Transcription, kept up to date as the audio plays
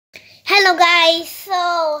Hello guys,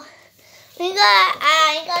 so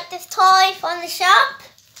I got this toy from the shop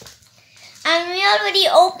and we already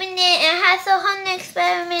opened it. It has 100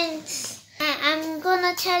 experiments. I'm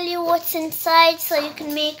gonna tell you what's inside so you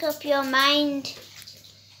can make up your mind.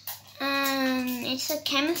 It's a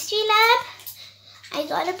chemistry lab. I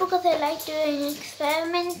got it because I like doing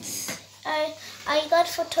experiments. I got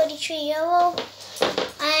it for €33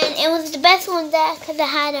 and it was the best one there because it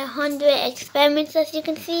had 100 experiments, as you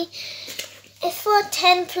can see. It's for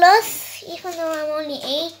 10 plus, even though I'm only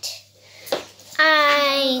 8.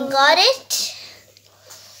 I got it.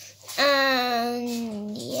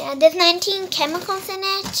 And yeah, there's 19 chemicals in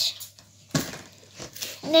it.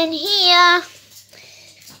 And then here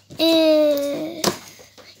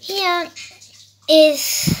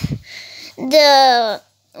is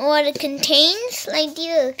what it contains. Like,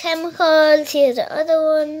 these are the chemicals, here's the other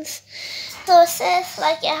ones. So it says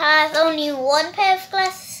like it has only one pair of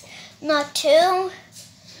glasses, not two.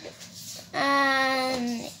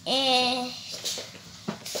 And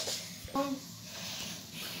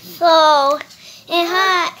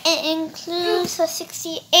it includes a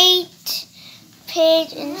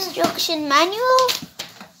 68-page instruction manual,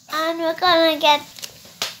 and we're gonna get.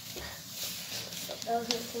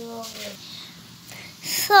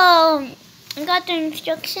 So I got the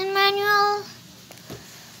instruction manual,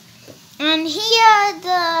 and here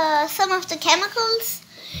are some of the chemicals.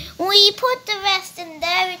 We put the rest in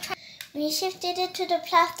there. We shifted it to the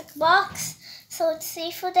plastic box so it's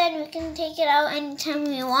safer, then we can take it out anytime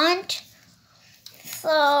we want. So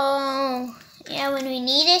yeah, when we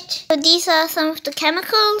need it. So these are some of the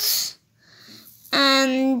chemicals.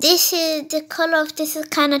 And this is the color of this is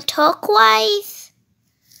kind of turquoise.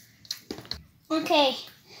 Okay,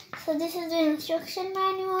 so this is the instruction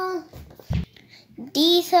manual.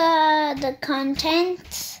 These are the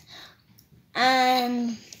contents.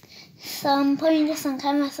 And so I'm putting this on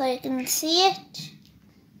camera so you can see it.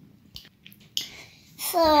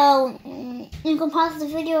 So you can pause the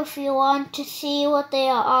video if you want to see what they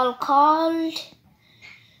are all called.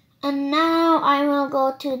 And now I will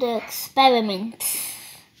go to the experiments.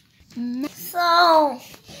 So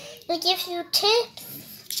it gives you tips.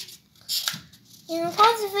 You can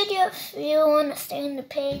pause the video if you want to stay on the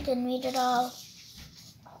page and read it all.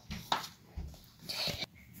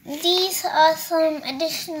 These are some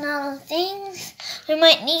additional things. We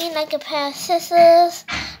might need like a pair of scissors,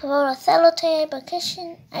 a roll of sellotape, a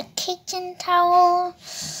kitchen towel,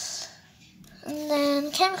 and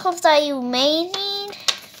then chemicals that you may need.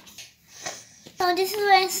 So this is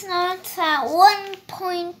where it starts at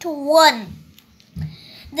 1.1.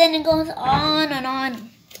 Then it goes on and on.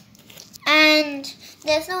 And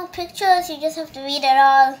there's no pictures, you just have to read it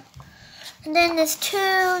all. And then there's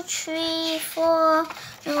 2, 3, 4,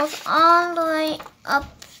 it goes all the way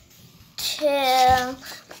up till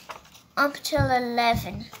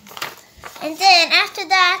 11. And then after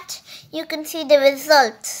that, you can see the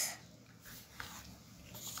results.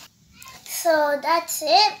 So that's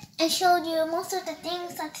it. I showed you most of the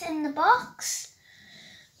things that's in the box.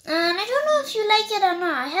 And I don't know if you like it or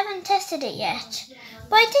not. I haven't tested it yet.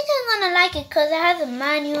 But I think I'm going to like it because it has a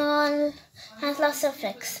manual, has lots of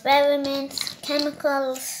experiments,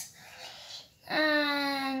 chemicals.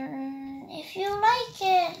 And if you like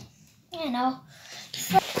it, you know.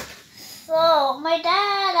 So my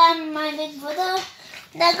dad and my big brother,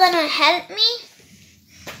 they're going to help me.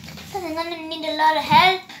 Because I'm going to need a lot of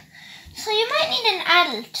help. So you might need an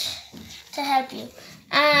adult to help you.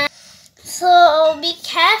 So be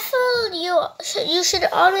careful. You should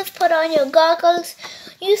always put on your goggles.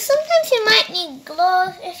 Sometimes you might need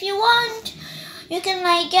gloves. If you want, you can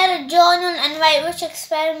get a journal and write which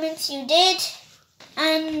experiments you did.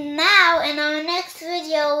 And now in our next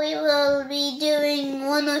video, we will be doing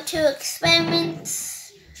 1 or 2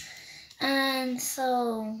 experiments. And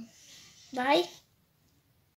so, bye.